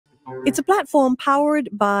It's a platform powered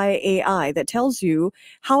by AI that tells you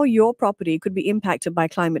how your property could be impacted by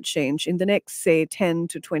climate change in the next, say, 10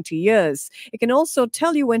 to 20 years. It can also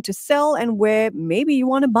tell you when to sell and where maybe you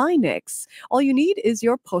want to buy next. All you need is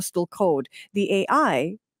your postal code. The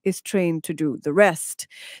AI is trained to do the rest.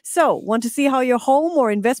 So, want to see how your home or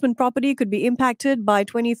investment property could be impacted by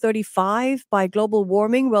 2035 by global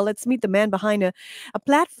warming? Well, let's meet the man behind a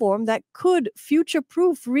platform that could future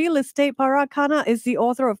proof real estate. Parag Khanna is the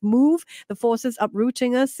author of Move, The Forces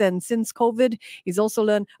Uprooting Us. And since COVID, he's also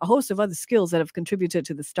learned a host of other skills that have contributed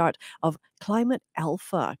to the start of Climate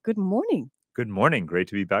Alpha. Good morning. Good morning. Great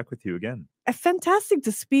to be back with you again. Fantastic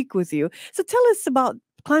to speak with you. So tell us about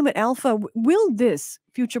Climate Alpha. Will this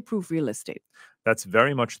future proof real estate? That's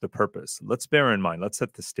very much the purpose. Let's bear in mind, let's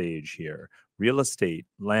set the stage here. Real estate,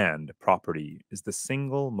 land, property is the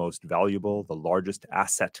single most valuable, the largest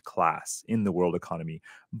asset class in the world economy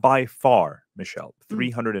by far, Michelle,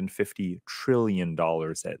 $350 trillion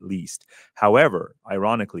at least. However,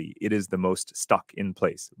 ironically, it is the most stuck in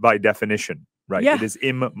place by definition, right? Yeah. It is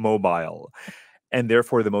immobile and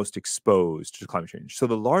therefore the most exposed to climate change. So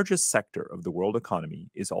the largest sector of the world economy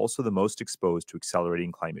is also the most exposed to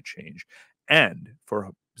accelerating climate change. And for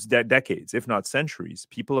decades, if not centuries,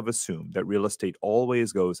 people have assumed that real estate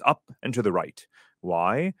always goes up and to the right.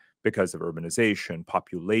 Why? Because of urbanization,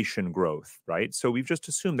 population growth, right? So we've just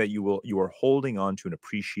assumed that you are holding on to an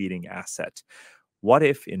appreciating asset. What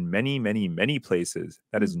if in many, many, many places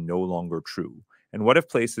that is no longer true? And what if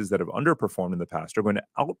places that have underperformed in the past are going to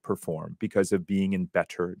outperform because of being in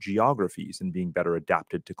better geographies and being better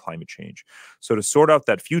adapted to climate change? So to sort out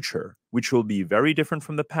that future, which will be very different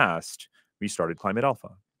from the past, we started Climate Alpha.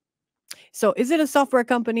 So is it a software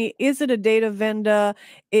company? Is it a data vendor?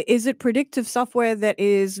 Is it predictive software that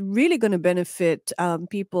is really going to benefit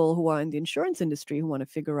people who are in the insurance industry who want to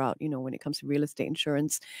figure out, when it comes to real estate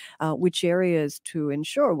insurance, which areas to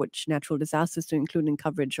insure, which natural disasters to include in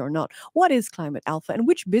coverage or not? What is Climate Alpha and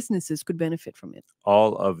which businesses could benefit from it?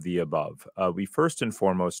 All of the above. We first and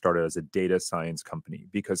foremost started as a data science company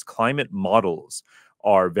because climate models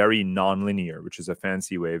are very nonlinear, which is a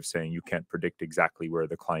fancy way of saying you can't predict exactly where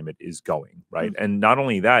the climate is going, right? And not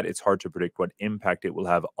only that, it's hard to predict what impact it will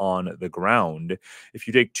have on the ground. If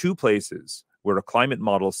you take two places where a climate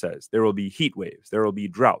model says there will be heat waves, there will be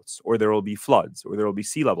droughts, or there will be floods, or there will be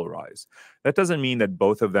sea level rise, that doesn't mean that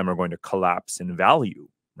both of them are going to collapse in value,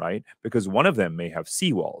 right? Because one of them may have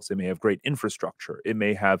seawalls, it may have great infrastructure, it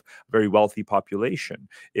may have a very wealthy population,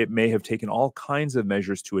 it may have taken all kinds of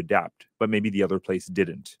measures to adapt, but maybe the other place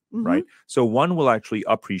didn't, right? So one will actually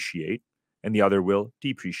appreciate and the other will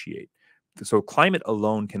depreciate. So climate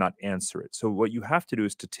alone cannot answer it. So what you have to do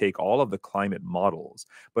is to take all of the climate models,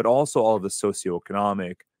 but also all of the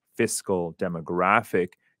socioeconomic, fiscal,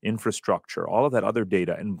 demographic, infrastructure, all of that other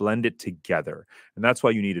data, and blend it together. And that's why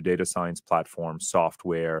you need a data science platform,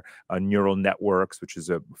 software, neural networks, which is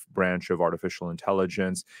a branch of artificial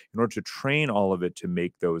intelligence, in order to train all of it to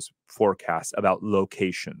make those forecasts about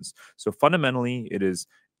locations. So fundamentally, it is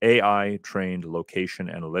AI-trained location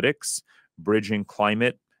analytics, bridging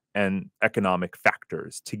climate and economic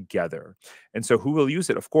factors together. And so who will use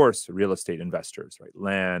it? Of course, real estate investors, right?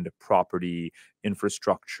 Land, property,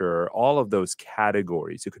 infrastructure, all of those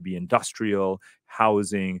categories. It could be industrial,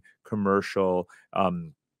 housing, commercial,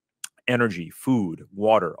 energy, food,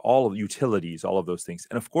 water, all of utilities, all of those things.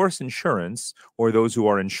 And of course, insurance, or those who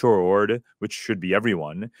are insured, which should be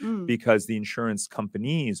everyone, because the insurance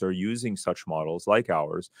companies are using such models like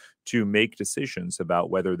ours to make decisions about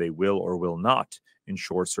whether they will or will not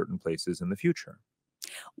insure certain places in the future.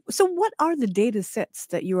 So what are the data sets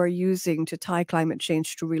that you are using to tie climate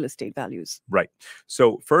change to real estate values? Right.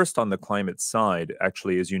 So first on the climate side,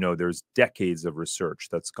 actually, as you know, there's decades of research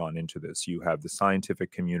that's gone into this. You have the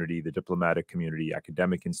scientific community, the diplomatic community,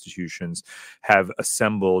 academic institutions have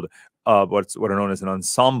assembled what are known as an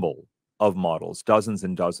ensemble of models, dozens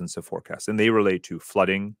and dozens of forecasts, and they relate to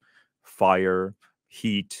flooding, fire,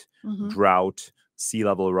 heat, drought, sea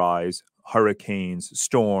level rise, hurricanes,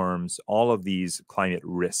 storms, all of these climate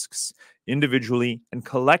risks, individually and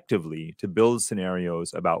collectively, to build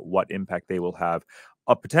scenarios about what impact they will have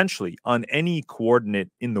potentially on any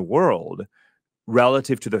coordinate in the world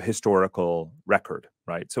relative to the historical record,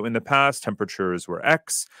 right? So in the past, temperatures were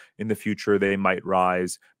X. In the future, they might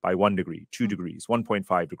rise by 1 degree, 2 degrees,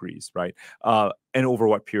 1.5 degrees, right? And over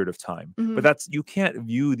what period of time? But you can't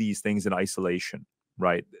view these things in isolation,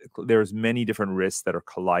 right? There's many different risks that are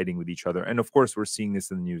colliding with each other. And of course, we're seeing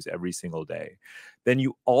this in the news every single day. Then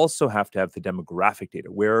you also have to have the demographic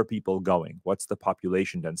data. Where are people going? What's the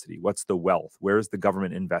population density? What's the wealth? Where is the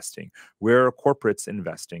government investing? Where are corporates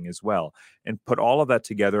investing as well? And put all of that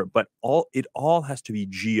together, but it all has to be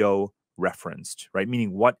geo referenced, right?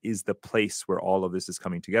 Meaning, what is the place where all of this is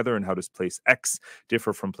coming together, and how does place X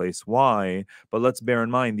differ from place Y? But let's bear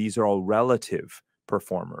in mind, these are all relative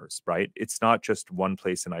performers, right? It's not just one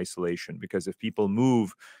place in isolation, because if people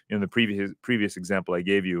move, in the previous example I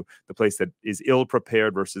gave you, the place that is ill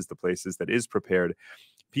prepared versus the places that is prepared,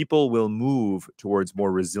 people will move towards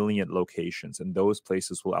more resilient locations, and those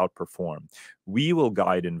places will outperform. We will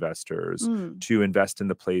guide investors to invest in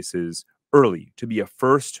the places early, to be a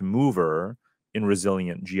first mover in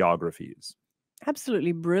resilient geographies.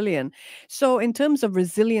 Absolutely brilliant. So, in terms of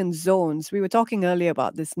resilient zones, we were talking earlier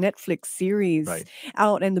about this Netflix series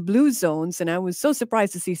out in the blue zones, and I was so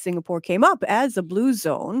surprised to see Singapore came up as a blue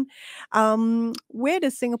zone. Where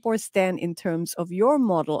does Singapore stand in terms of your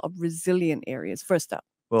model of resilient areas? First up.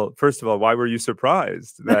 Well, first of all, why were you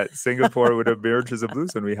surprised that Singapore would emerge as a blue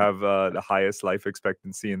zone? We have the highest life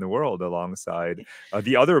expectancy in the world, alongside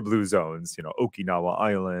the other blue zones, Okinawa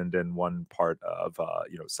Island and one part of,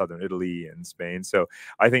 southern Italy and Spain. So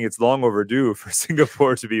I think it's long overdue for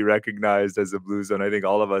Singapore to be recognized as a blue zone. I think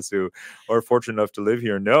all of us who are fortunate enough to live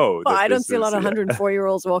here know Well, that I don't see a lot of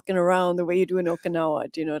 104-year-olds walking around the way you do in Okinawa.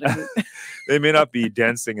 Do you know what I mean? They may not be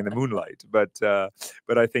dancing in the moonlight, but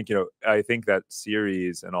I think I think that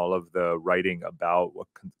series and all of the writing about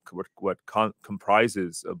what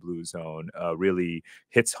comprises a blue zone really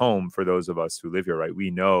hits home for those of us who live here. Right,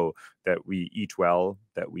 we know that we eat well,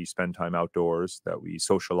 that we spend time outdoors, that we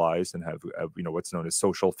socialize and have what's known as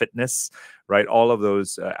social fitness. Right, all of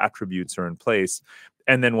those attributes are in place.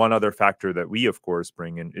 And then one other factor that we, of course,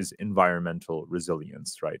 bring in is environmental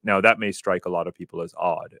resilience, right? Now, that may strike a lot of people as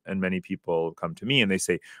odd. And many people come to me and they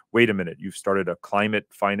say, wait a minute, you've started a climate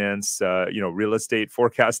finance, real estate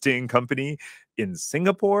forecasting company in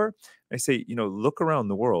Singapore? I say, look around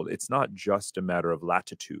the world. It's not just a matter of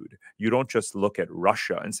latitude. You don't just look at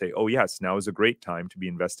Russia and say, oh, yes, now is a great time to be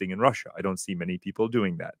investing in Russia. I don't see many people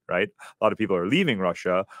doing that, right? A lot of people are leaving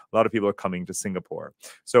Russia. A lot of people are coming to Singapore.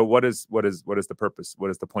 So what is the purpose? What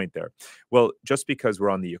is the point there? Well, just because we're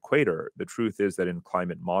on the equator, the truth is that in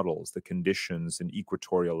climate models, the conditions in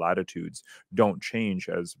equatorial latitudes don't change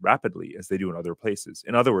as rapidly as they do in other places.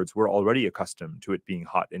 In other words, we're already accustomed to it being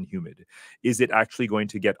hot and humid. Is it actually going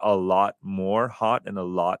to get a lot more hot and a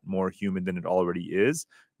lot more humid than it already is?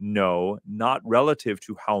 No, not relative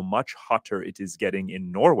to how much hotter it is getting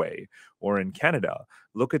in Norway or in Canada.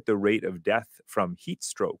 Look at the rate of death from heat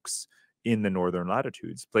strokes in the northern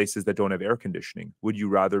latitudes, places that don't have air conditioning. Would you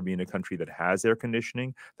rather be in a country that has air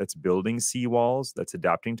conditioning, that's building seawalls, that's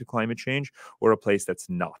adapting to climate change, or a place that's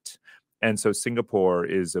not? And so Singapore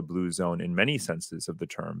is a blue zone in many senses of the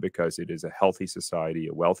term, because it is a healthy society,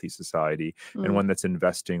 a wealthy society, and one that's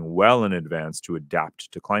investing well in advance to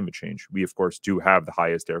adapt to climate change. We, of course, do have the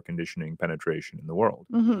highest air conditioning penetration in the world.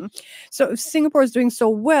 So if Singapore is doing so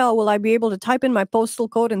well, will I be able to type in my postal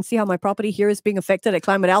code and see how my property here is being affected at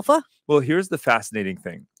Climate Alpha? Well, here's the fascinating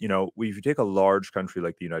thing. If you take a large country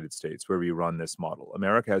like the United States, where we run this model,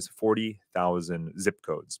 America has 40,000 zip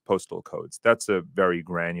codes, postal codes. That's a very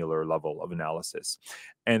granular level of analysis.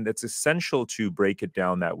 And it's essential to break it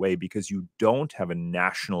down that way, because you don't have a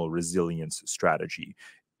national resilience strategy.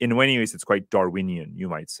 In many ways, it's quite Darwinian, you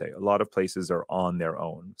might say. A lot of places are on their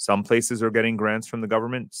own. Some places are getting grants from the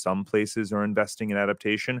government. Some places are investing in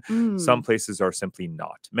adaptation. Some places are simply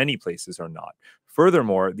not. Many places are not.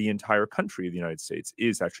 Furthermore, the entire country of the United States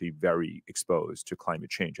is actually very exposed to climate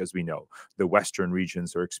change. As we know, the western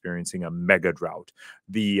regions are experiencing a mega drought.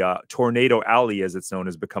 The tornado alley, as it's known,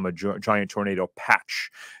 has become a giant tornado patch.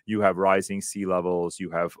 You have rising sea levels. You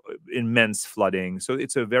have immense flooding. So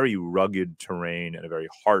it's a very rugged terrain and a very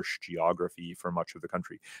harsh geography for much of the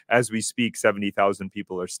country. As we speak, 70,000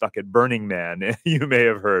 people are stuck at Burning Man, you may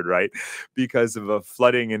have heard, right? Because of a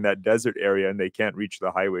flooding in that desert area, and they can't reach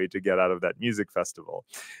the highway to get out of that music festival.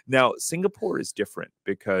 Now, Singapore is different,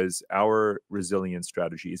 because our resilience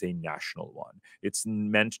strategy is a national one. It's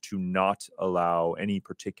meant to not allow any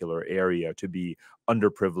particular area to be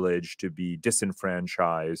underprivileged, to be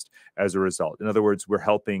disenfranchised as a result. In other words, we're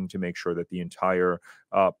helping to make sure that the entire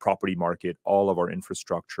property market, all of our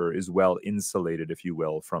infrastructure is well insulated, if you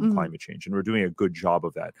will, from climate change. And we're doing a good job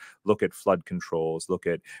of that. Look at flood controls, look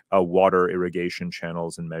at water irrigation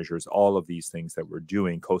channels and measures, all of these things that we're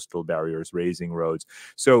doing, coastal barriers, raising roads.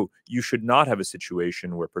 So you should not have a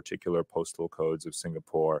situation where particular postal codes of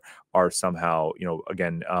Singapore are somehow,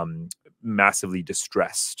 again, massively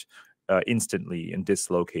distressed instantly and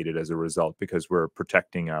dislocated as a result because we're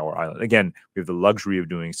protecting our island. Again, we have the luxury of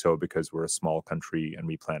doing so because we're a small country and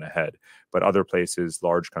we plan ahead. But other places,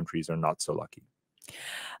 large countries, are not so lucky.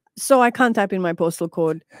 So I can't type in my postal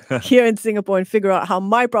code here in Singapore and figure out how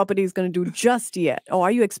my property is going to do just yet. Or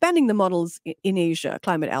are you expanding the models in Asia,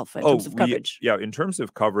 Climate Alpha, in terms of coverage? Yeah, in terms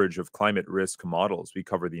of coverage of climate risk models, we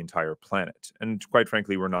cover the entire planet. And quite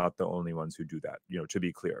frankly, we're not the only ones who do that, to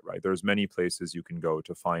be clear, right? There's many places you can go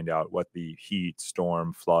to find out what the heat,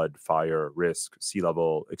 storm, flood, fire, risk, sea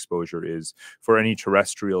level exposure is for any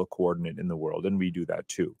terrestrial coordinate in the world. And we do that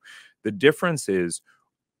too. The difference is,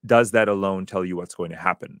 does that alone tell you what's going to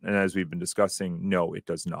happen? And as we've been discussing, no, it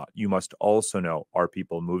does not. You must also know, are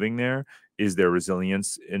people moving there? Is there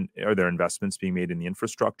resilience? Are there investments being made in the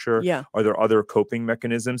infrastructure? Yeah. Are there other coping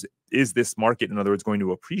mechanisms? Is this market, in other words, going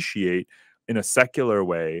to appreciate in a secular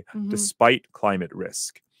way despite climate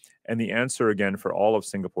risk? And the answer, again, for all of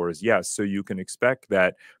Singapore is yes. So you can expect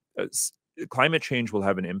that climate change will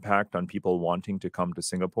have an impact on people wanting to come to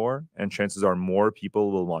Singapore, and chances are more people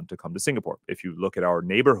will want to come to Singapore. If you look at our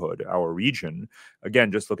neighborhood, our region,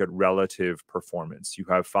 again, just look at relative performance. You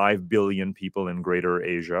have 5 billion people in Greater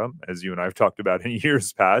Asia, as you and I have talked about in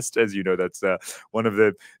years past. As you know, that's one of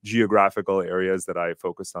the geographical areas that I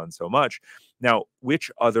focus on so much. Now, which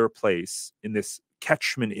other place in this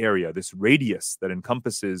catchment area, this radius that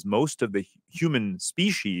encompasses most of the human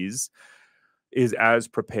species, is as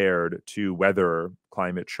prepared to weather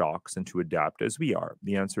climate shocks and to adapt as we are?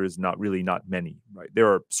 The answer is not many, right? There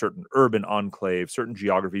are certain urban enclaves, certain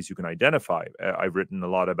geographies you can identify. I've written a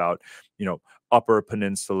lot about, upper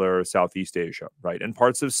peninsular Southeast Asia, right? And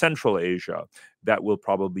parts of Central Asia that will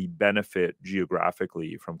probably benefit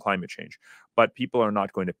geographically from climate change. But people are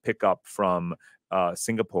not going to pick up from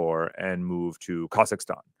Singapore and move to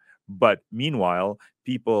Kazakhstan. But meanwhile,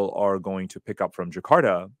 people are going to pick up from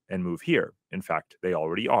Jakarta and move here. In fact, they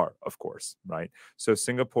already are, of course, right? So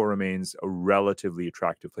Singapore remains a relatively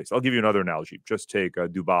attractive place. I'll give you another analogy. Just take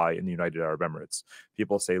Dubai in the United Arab Emirates.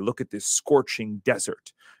 People say, look at this scorching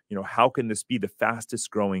desert. How can this be the fastest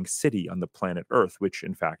growing city on the planet Earth, which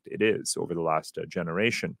in fact it is over the last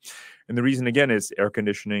generation? And the reason, again, is air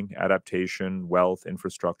conditioning, adaptation, wealth,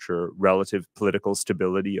 infrastructure, relative political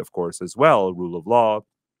stability, of course, as well, rule of law.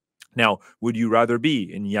 Now, would you rather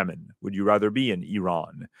be in Yemen? Would you rather be in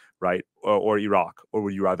Iran, right? Or Iraq? Or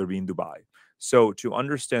would you rather be in Dubai? So to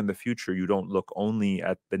understand the future, you don't look only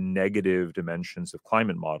at the negative dimensions of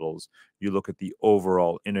climate models. You look at the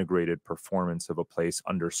overall integrated performance of a place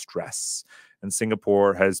under stress. And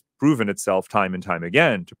Singapore has proven itself time and time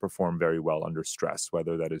again to perform very well under stress,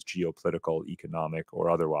 whether that is geopolitical, economic, or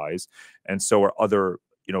otherwise. And so are other,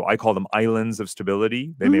 I call them islands of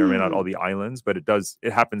stability. They may or may not all be islands, but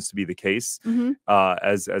it happens to be the case.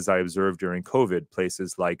 As I observed during COVID,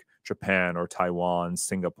 places like Japan or Taiwan,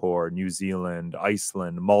 Singapore, New Zealand,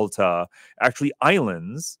 Iceland, Malta, actually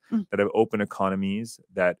islands that have open economies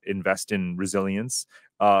that invest in resilience,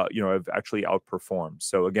 have actually outperformed.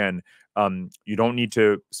 So again, you don't need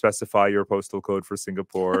to specify your postal code for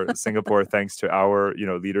Singapore. Singapore, thanks to our,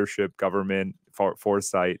 leadership, government,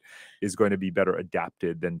 foresight, is going to be better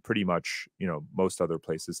adapted than pretty much, most other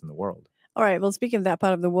places in the world. All right. Well, speaking of that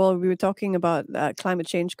part of the world, we were talking about climate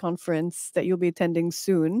change conference that you'll be attending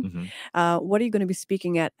soon. What are you going to be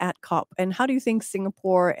speaking at COP? And how do you think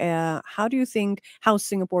how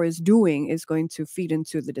Singapore is doing is going to feed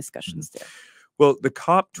into the discussions there? Well, the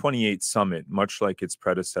COP28 summit, much like its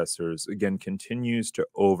predecessors, again, continues to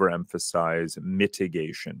overemphasize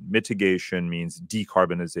mitigation. Mitigation means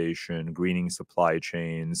decarbonization, greening supply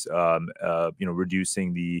chains,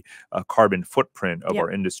 reducing the carbon footprint of our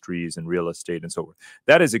industries and real estate and so forth.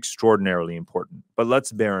 That is extraordinarily important. But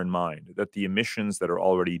let's bear in mind that the emissions that are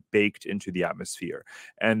already baked into the atmosphere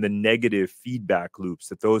and the negative feedback loops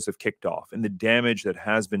that those have kicked off and the damage that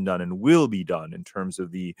has been done and will be done in terms of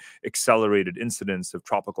the accelerated incidents of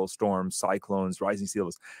tropical storms, cyclones, rising sea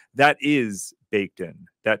levels, that is baked in.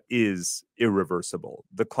 That is irreversible.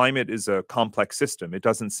 The climate is a complex system. It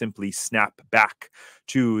doesn't simply snap back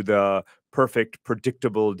to the perfect,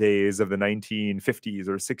 predictable days of the 1950s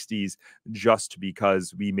or 60s just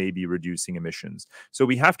because we may be reducing emissions. So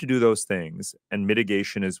we have to do those things, and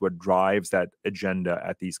mitigation is what drives that agenda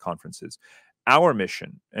at these conferences. Our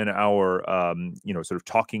mission and our sort of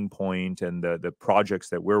talking point and the projects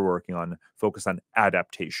that we're working on focus on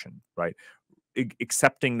adaptation, right?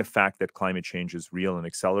 Accepting the fact that climate change is real and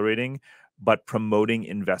accelerating, but promoting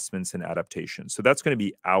investments in adaptation. So that's going to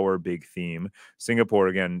be our big theme. Singapore,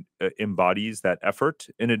 again, embodies that effort,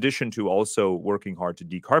 in addition to also working hard to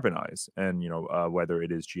decarbonize. And, whether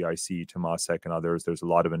it is GIC, Temasek, and others, there's a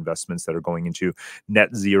lot of investments that are going into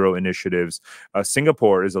net zero initiatives.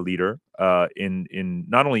 Singapore is a leader in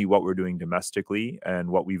not only what we're doing domestically and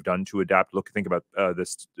what we've done to adapt. Think about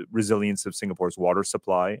this resilience of Singapore's water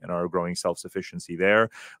supply and our growing self-sufficiency there.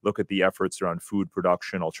 Look at the efforts around food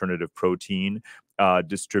production, alternative protein,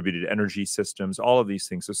 distributed energy systems, all of these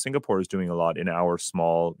things. So Singapore is doing a lot in our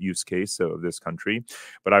small use case of this country.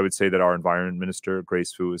 But I would say that our environment minister,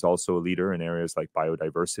 Grace Fu, is also a leader in areas like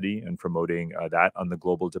biodiversity and promoting that on the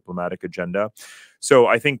global diplomatic agenda. So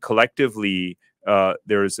I think collectively,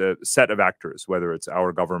 there's a set of actors, whether it's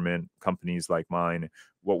our government, companies like mine.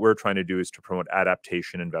 What we're trying to do is to promote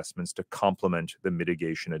adaptation investments to complement the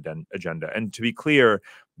mitigation agenda. And to be clear,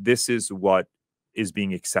 this is what is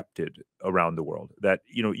being accepted around the world. That,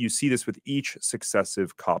 you see this with each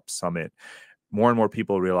successive COP summit. More and more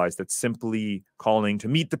people realize that simply calling to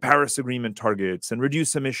meet the Paris Agreement targets and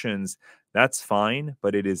reduce emissions, that's fine,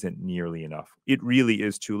 but it isn't nearly enough. It really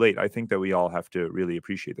is too late. I think that we all have to really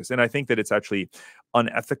appreciate this. And I think that it's actually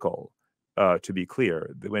unethical, to be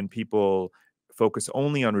clear, that when people focus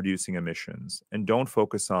only on reducing emissions and don't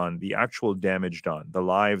focus on the actual damage done, the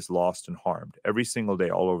lives lost and harmed every single day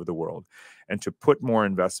all over the world, and to put more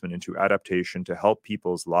investment into adaptation to help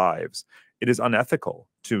people's lives, it is unethical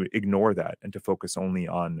to ignore that and to focus only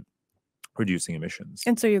on reducing emissions.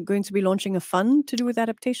 And so you're going to be launching a fund to do with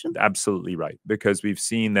adaptation? Absolutely right, because we've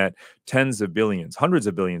seen that tens of billions, hundreds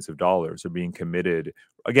of billions of dollars are being committed,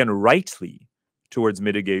 again, rightly, towards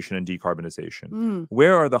mitigation and decarbonization.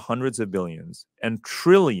 Where are the hundreds of billions and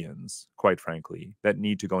trillions, quite frankly, that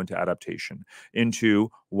need to go into adaptation,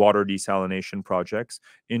 into water desalination projects,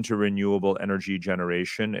 into renewable energy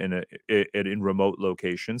generation in remote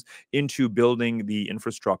locations, into building the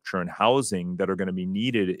infrastructure and housing that are going to be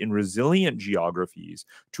needed in resilient geographies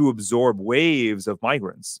to absorb waves of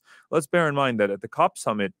migrants? Let's bear in mind that at the COP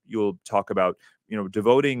summit, you'll talk about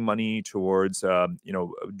devoting money towards,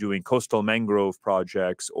 doing coastal mangrove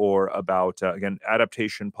projects, or about, again,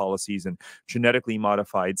 adaptation policies and genetically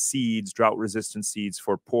modified seeds, drought-resistant seeds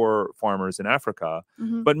for poor farmers in Africa.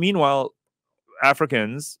 But meanwhile,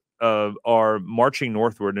 Africans are marching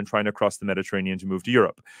northward and trying to cross the Mediterranean to move to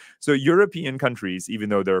Europe. So European countries, even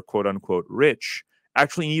though they're quote-unquote rich,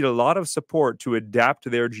 actually need a lot of support to adapt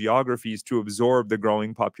their geographies to absorb the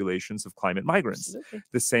growing populations of climate migrants. Absolutely.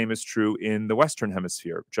 The same is true in the Western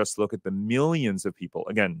Hemisphere. Just look at the millions of people,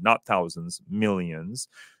 again, not thousands, millions,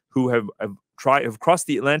 who have crossed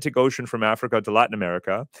the Atlantic Ocean from Africa to Latin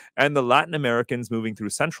America, and the Latin Americans moving through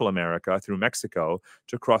Central America, through Mexico,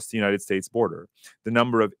 to cross the United States border. The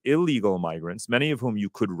number of illegal migrants, many of whom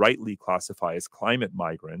you could rightly classify as climate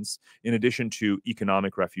migrants, in addition to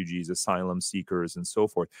economic refugees, asylum seekers, and so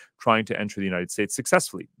forth, trying to enter the United States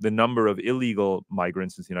successfully. The number of illegal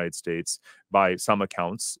migrants in the United States, by some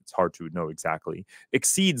accounts, it's hard to know exactly,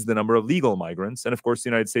 exceeds the number of legal migrants. And of course, the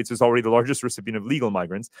United States is already the largest recipient of legal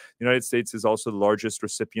migrants. The United States is also the largest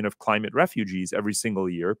recipient of climate refugees every single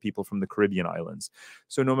year, people from the Caribbean islands.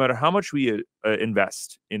 So no matter how much we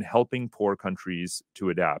invest in helping poor countries to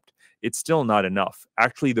adapt, it's still not enough.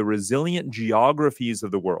 Actually, the resilient geographies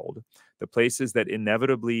of the world, the places that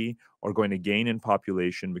inevitably are going to gain in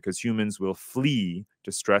population because humans will flee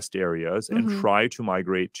distressed areas and try to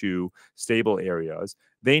migrate to stable areas,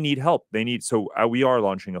 they need help. We are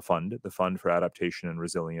launching a fund, the Fund for Adaptation and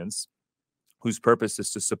Resilience, whose purpose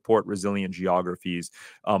is to support resilient geographies,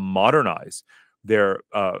 modernize their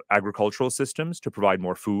agricultural systems to provide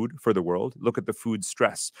more food for the world. Look at the food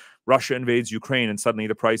stress. Russia invades Ukraine and suddenly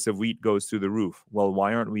the price of wheat goes through the roof. Well,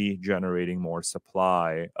 why aren't we generating more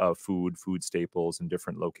supply of food staples in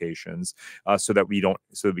different locations so that we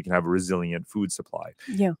can have a resilient food supply?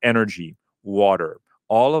 Yeah. Energy, water,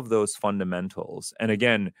 all of those fundamentals, and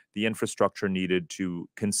again, the infrastructure needed to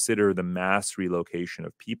consider the mass relocation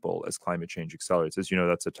of people as climate change accelerates. As you know,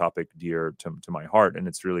 that's a topic dear to my heart, and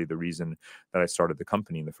it's really the reason that I started the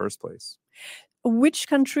company in the first place. Which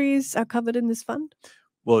countries are covered in this fund?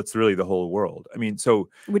 Well, it's really the whole world. I mean, so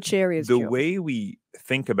which areas? The way we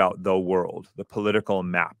think about the world, the political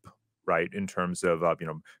map, right, in terms of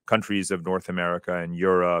countries of North America and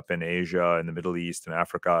Europe and Asia and the Middle East and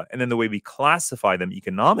Africa, and then the way we classify them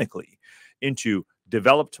economically into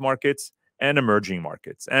developed markets and emerging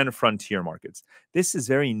markets and frontier markets. This is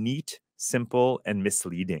very neat, simple, and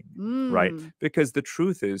misleading, right? Because the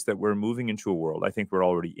truth is that we're moving into a world, I think we're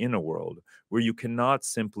already in a world, where you cannot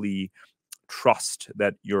simply trust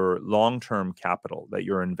that your long-term capital, that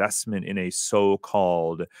your investment in a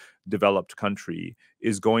so-called developed country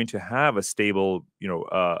is going to have a stable,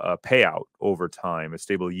 a payout over time, a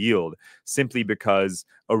stable yield, simply because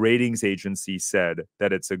a ratings agency said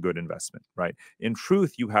that it's a good investment, right? In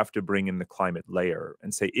truth, you have to bring in the climate layer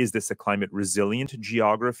and say, is this a climate resilient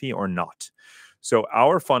geography or not? So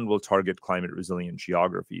our fund will target climate resilient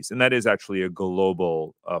geographies. And that is actually a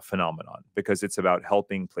global phenomenon because it's about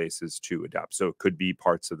helping places to adapt. So it could be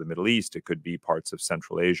parts of the Middle East, it could be parts of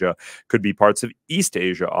Central Asia, could be parts of East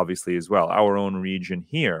Asia, obviously, as well, our own region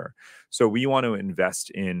here. So we want to invest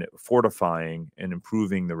in fortifying and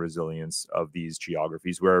improving the resilience of these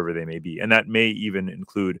geographies, wherever they may be. And that may even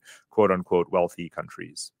include, quote unquote, wealthy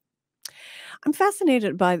countries. I'm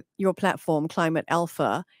fascinated by your platform, Climate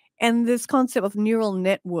Alpha, and this concept of neural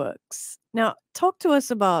networks. Now, talk to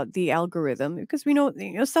us about the algorithm because we know,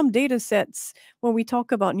 some data sets, when we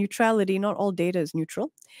talk about neutrality, not all data is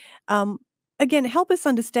neutral. Um, Again, help us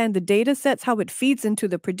understand the data sets, how it feeds into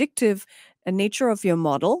the predictive nature of your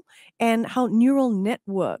model, and how neural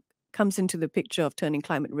network comes into the picture of turning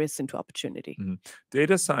climate risks into opportunity.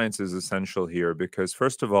 Data science is essential here because,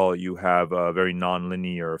 first of all, you have a very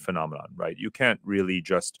nonlinear phenomenon, right? You can't really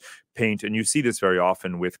just paint, and you see this very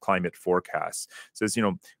often with climate forecasts. It says,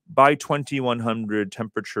 by 2100,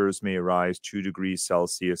 temperatures may rise 2 degrees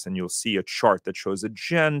Celsius, and you'll see a chart that shows a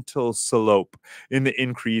gentle slope in the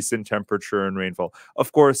increase in temperature and rainfall.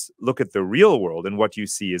 Of course, look at the real world, and what you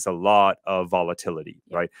see is a lot of volatility,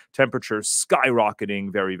 right? Temperatures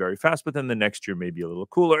skyrocketing very, very fast, but then the next year may be a little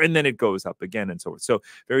cooler, and then it goes up again and so forth. So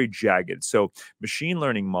very jagged. So machine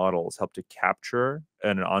learning models help to capture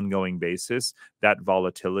on an ongoing basis that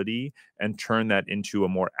volatility and turn that into a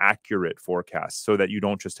more accurate forecast so that you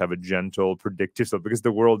don't just have a gentle predictive stuff, because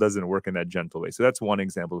the world doesn't work in that gentle way. So that's one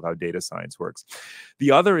example of how data science works. The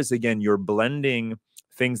other is, again, you're blending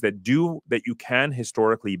things that you can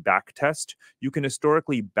historically backtest. You can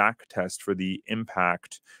historically backtest for the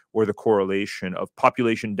impact or the correlation of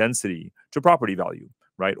population density to property value,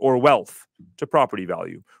 right? Or wealth to property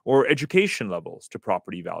value, or education levels to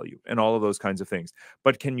property value, and all of those kinds of things.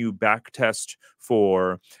 But can you backtest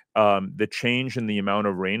for the change in the amount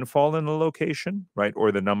of rainfall in a location, right?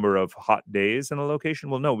 Or the number of hot days in a location?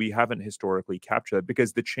 Well, no, we haven't historically captured that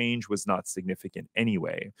because the change was not significant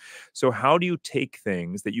anyway. So how do you take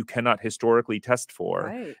things that you cannot historically test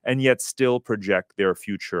for and yet still project their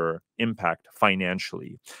future impact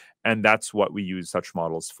financially? And that's what we use such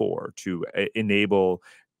models for, to enable,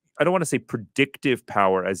 I don't want to say predictive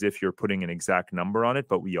power as if you're putting an exact number on it,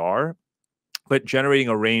 but we are, but generating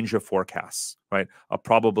a range of forecasts, right? A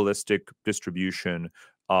probabilistic distribution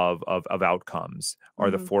of outcomes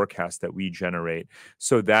are the forecasts that we generate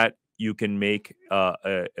so that you can make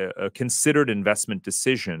a considered investment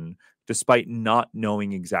decision despite not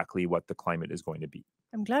knowing exactly what the climate is going to be.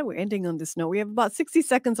 I'm glad we're ending on this note. We have about 60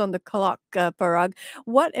 seconds on the clock, Parag.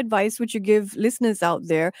 What advice would you give listeners out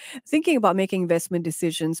there thinking about making investment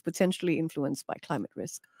decisions potentially influenced by climate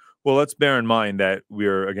risk? Well, let's bear in mind that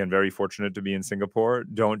we're, again, very fortunate to be in Singapore.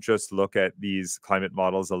 Don't just look at these climate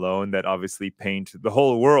models alone that obviously paint the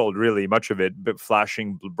whole world, really, much of it, but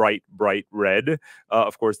flashing bright, bright red.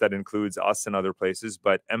 Of course, that includes us and other places,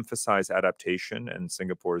 but emphasize adaptation, and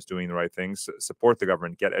Singapore is doing the right things. Support the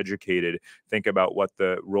government, get educated, think about what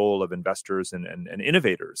the role of investors and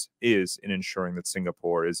innovators is in ensuring that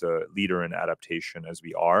Singapore is a leader in adaptation as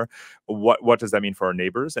we are. What does that mean for our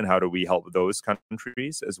neighbors, and how do we help those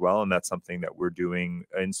countries as well? And that's something that we're doing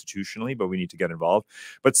institutionally, but we need to get involved.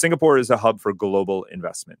 But Singapore is a hub for global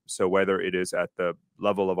investment. So whether it is at the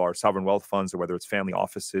level of our sovereign wealth funds, or whether it's family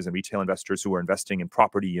offices and retail investors who are investing in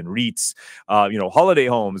property and REITs, holiday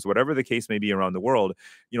homes, whatever the case may be around the world,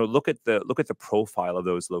 look at the profile of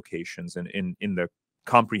those locations and in the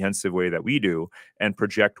comprehensive way that we do, and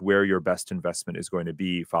project where your best investment is going to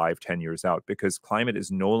be 5-10 years out, because climate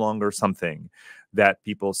is no longer something that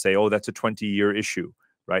people say, oh, that's a 20-year issue.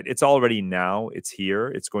 Right? It's already now. It's here.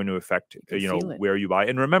 It's going to affect, where you buy.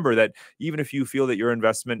 And remember that even if you feel that your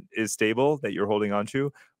investment is stable, that you're holding on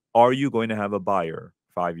to, are you going to have a buyer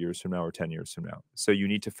 5 years from now or 10 years from now? So you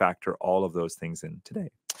need to factor all of those things in today.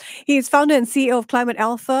 He is founder and CEO of Climate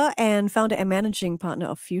Alpha and founder and managing partner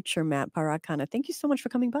of Future Map, Parag Khanna. Thank you so much for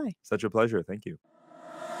coming by. Such a pleasure. Thank you.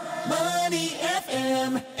 Money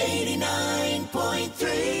FM